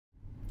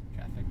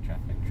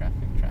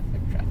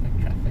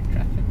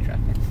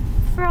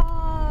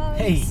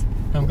Hey,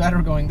 I'm glad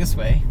we're going this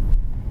way.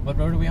 What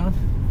road are we on?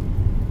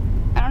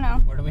 I don't know.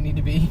 Where do we need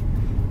to be?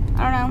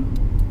 I don't know.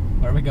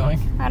 Where are we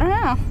going? I don't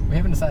know. We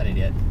haven't decided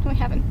yet. We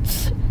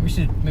haven't. We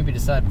should maybe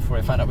decide before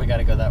we find out we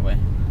gotta go that way.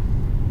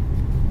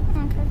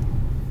 Okay.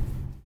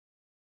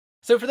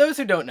 So for those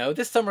who don't know,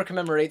 this summer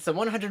commemorates the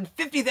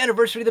 150th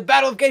anniversary of the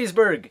Battle of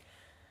Gettysburg.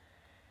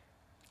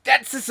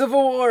 That's the Civil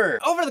War!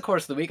 Over the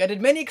course of the week, I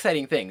did many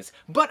exciting things,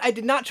 but I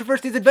did not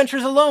traverse these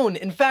adventures alone.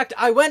 In fact,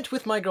 I went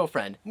with my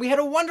girlfriend. We had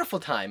a wonderful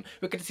time.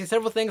 We got to see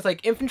several things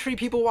like infantry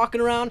people walking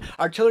around,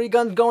 artillery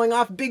guns going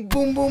off, big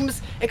boom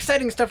booms,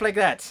 exciting stuff like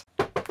that.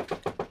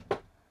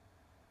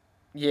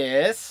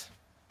 Yes?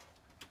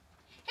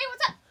 Hey,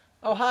 what's up?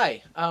 Oh,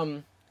 hi.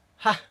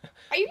 Hi.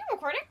 Are you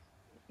recording?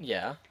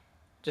 Yeah.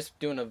 Just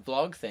doing a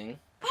vlog thing.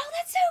 Oh,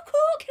 that's so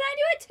cool! Can I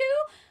do it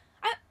too?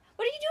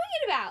 What are you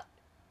doing it about?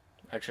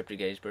 Our trip to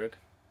Gettysburg.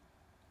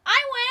 I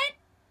went!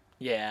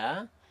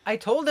 Yeah? I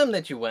told him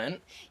that you went.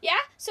 Yeah?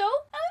 So? I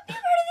want to be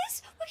a part of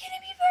this! What can I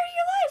be a part of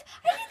your life?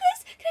 I did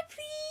this! Can I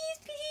please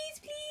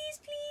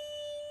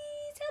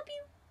help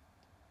you?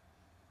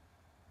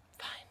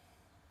 Fine.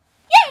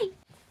 Yay!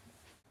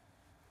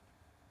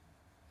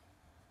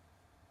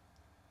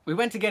 We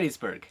went to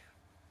Gettysburg.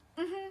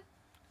 Mm-hmm.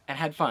 And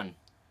had fun.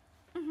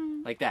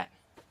 Mm-hmm. Like that.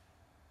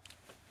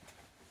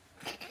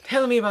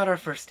 Tell me about our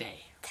first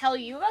day. Tell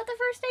you about the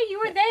first day? You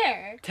were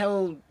there.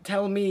 Tell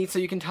me so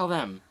you can tell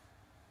them.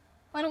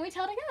 Why don't we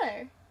tell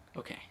together?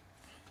 Okay.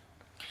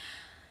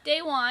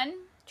 Day 1,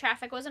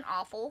 traffic wasn't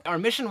awful. Our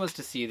mission was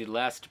to see the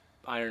last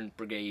Iron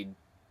Brigade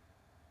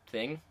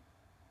thing.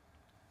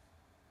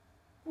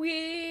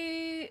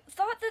 We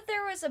thought that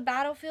there was a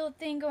battlefield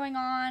thing going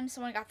on.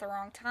 Someone got the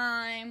wrong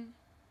time.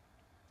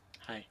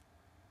 Hi.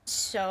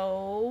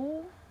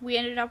 So we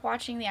ended up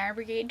watching the Iron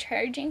Brigade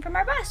charging from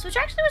our bus, which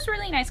actually was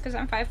really nice because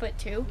I'm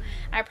 5'2".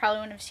 I probably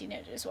wouldn't have seen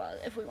it as well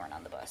if we weren't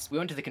on the bus. We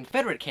went to the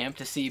Confederate camp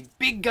to see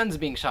big guns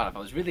being shot off. I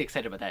was really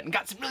excited about that and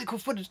got some really cool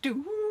footage too.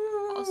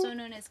 Woo! Also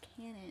known as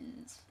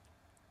cannons.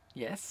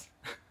 Yes.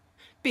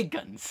 Big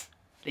guns.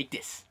 Like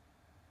this.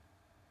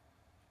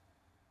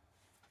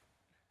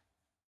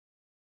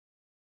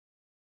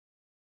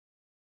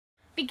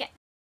 Begin.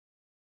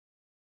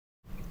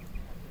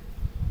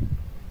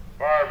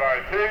 Fire by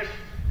piece.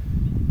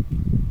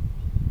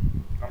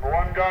 Number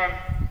 1 gun,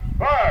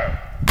 fire.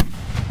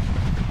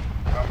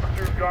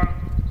 Number 2 gun,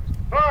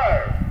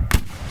 fire.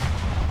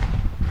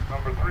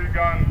 Number 3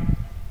 gun,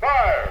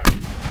 fire.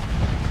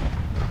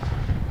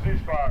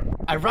 Ceasefire.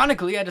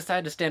 Ironically, I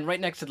decided to stand right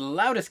next to the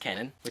loudest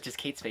cannon, which is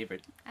Kate's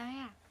favorite. Oh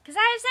yeah. Because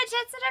I have such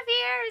sensitive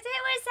ears.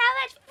 It was so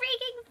much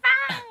freaking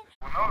fun.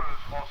 Well,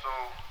 notice also,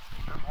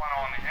 this one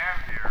on the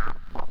end here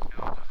is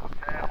just a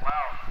tad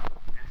loud.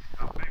 It's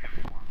the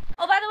biggest one.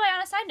 Oh, by the way,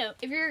 on a side note,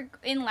 if you're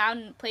in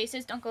loud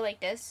places, don't go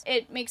like this.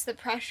 It makes the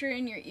pressure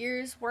in your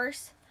ears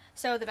worse.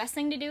 So the best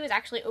thing to do is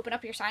actually open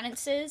up your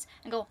sinuses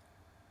and go.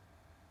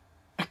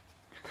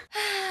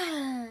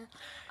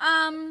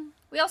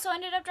 We also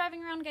ended up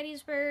driving around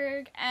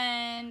Gettysburg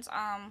and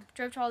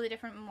drove to all the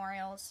different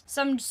memorials.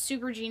 Some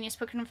super genius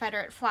put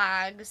Confederate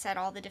flags at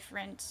all the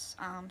different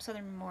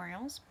Southern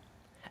memorials.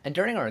 And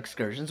during our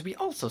excursions, we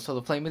also saw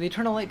the flame of the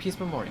Eternal Light Peace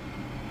Memorial.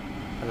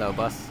 Hello,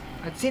 bus.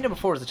 I'd seen it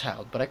before as a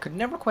child, but I could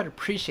never quite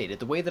appreciate it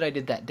the way that I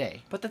did that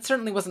day. But that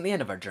certainly wasn't the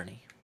end of our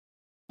journey.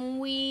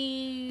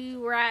 We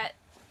were at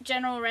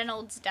General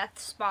Reynolds' death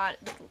spot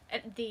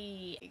at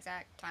the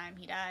exact time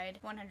he died,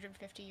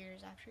 150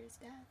 years after his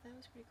death. That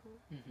was pretty cool.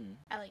 Mm-hmm.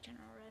 I like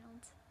General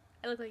Reynolds.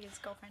 I look like his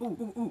girlfriend.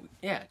 Ooh.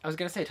 Yeah, I was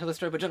gonna say, tell the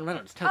story about John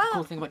Reynolds. Tell the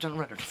cool thing about John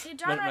Reynolds. See,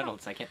 John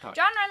Reynolds, I can't talk.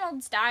 John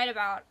Reynolds died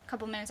about a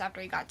couple minutes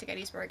after he got to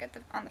Gettysburg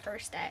on the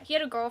first day. He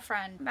had a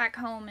girlfriend back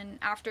home, and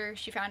after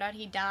she found out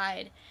he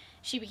died,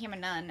 she became a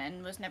nun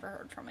and was never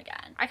heard from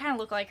again. I kind of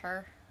look like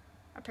her,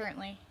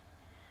 apparently.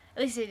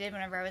 At least I did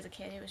whenever I was a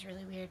kid. It was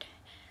really weird.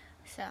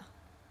 So,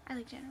 I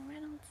like General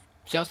Reynolds.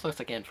 She also looks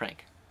like Anne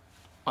Frank.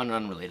 On an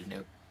unrelated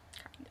note.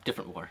 Kind of.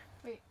 Different war.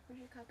 Wait, where's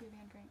your copy of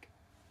Anne Frank?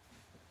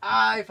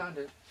 I found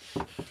it.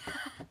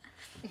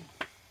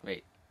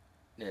 Wait.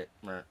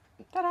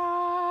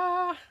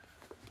 Ta-da!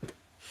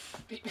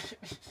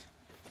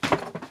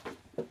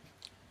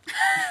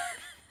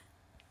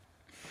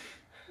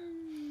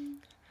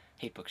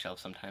 Hate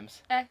bookshelves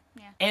sometimes. Yeah.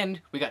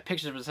 And we got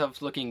pictures of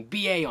ourselves looking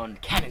BA on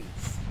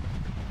cannons.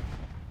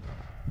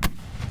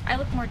 I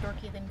look more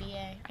dorky than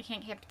BA. I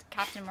can't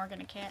Captain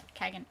Morgan a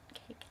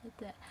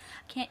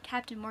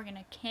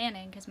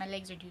cannon because my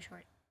legs are too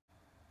short.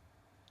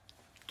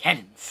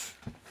 Cannons.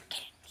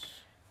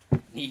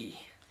 Nee.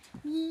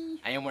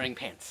 I am wearing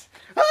pants.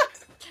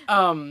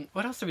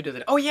 What else did we do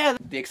that? Oh yeah,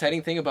 the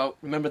exciting thing about,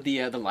 remember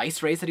the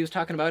lice race that he was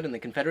talking about in the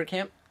Confederate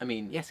camp? I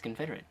mean, yes,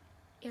 Confederate.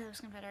 Yeah, it was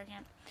Confederate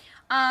camp.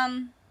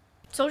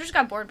 Soldiers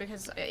got bored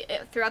because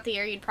throughout the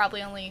year you'd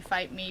probably only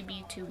fight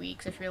maybe 2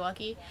 weeks if you're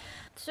lucky.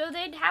 So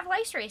they'd have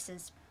lice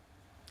races.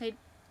 They'd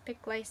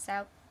pick lice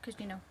out because,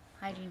 you know,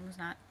 hygiene was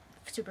not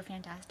super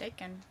fantastic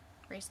and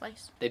race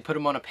lice. They'd put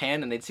them on a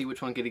pan and they'd see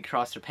which one could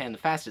across their pan the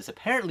fastest.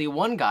 Apparently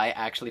one guy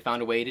actually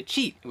found a way to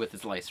cheat with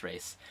his lice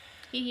race.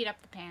 He heat up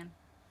the pan.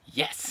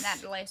 Yes! And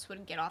that rice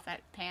would get off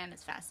that pan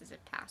as fast as it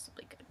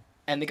possibly could.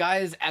 And the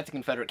guys at the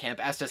Confederate camp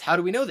asked us, how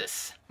do we know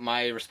this?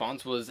 My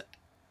response was...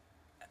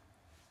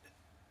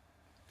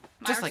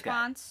 just like that. My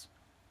response,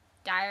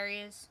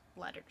 diaries,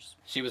 letters.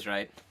 She was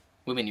right.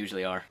 Women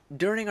usually are.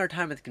 During our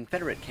time at the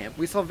Confederate camp,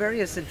 we saw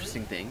various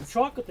interesting things. The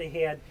chocolate they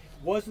had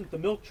wasn't the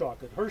milk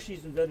chocolate.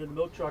 Hershey's invented the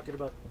milk chocolate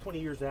about 20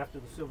 years after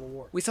the Civil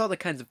War. We saw the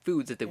kinds of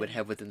foods that they would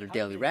have within their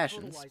daily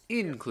rations,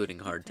 including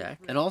hardtack,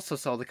 and also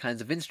saw the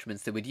kinds of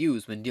instruments they would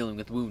use when dealing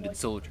with wounded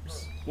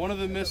soldiers. One of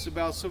the myths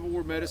about Civil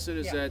War medicine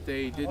is that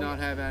they did not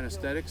have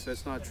anesthetics.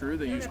 That's not true.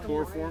 They used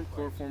chloroform.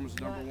 Chloroform was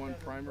the #1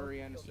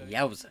 primary anesthetic.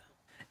 Yowza.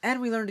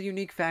 And we learned a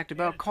unique fact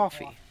about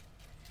coffee.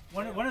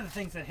 One of the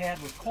things they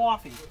had with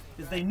coffee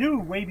is they knew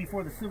way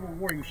before the Civil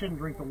War you shouldn't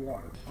drink the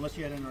water unless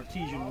you had an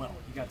artesian well.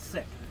 You got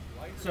sick.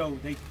 So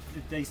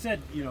they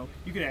said, you know,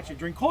 you could actually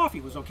drink coffee.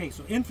 It was okay.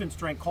 So infants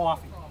drank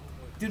coffee.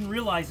 Didn't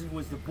realize it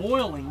was the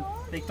boiling.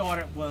 They thought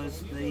it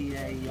was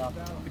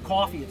the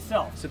coffee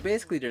itself. So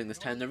basically during this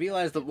time they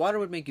realized that water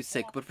would make you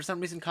sick, but for some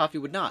reason coffee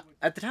would not.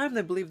 At the time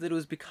they believed that it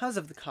was because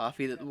of the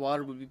coffee that the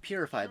water would be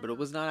purified, but it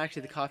was not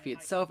actually the coffee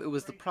itself, it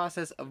was the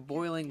process of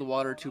boiling the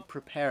water to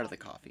prepare the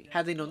coffee.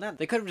 Had they known that,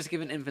 they could have just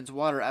given infants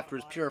water after it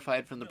was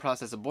purified from the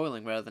process of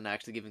boiling rather than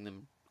actually giving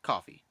them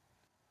coffee.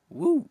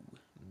 Woo!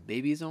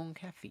 Baby's own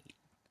caffeine.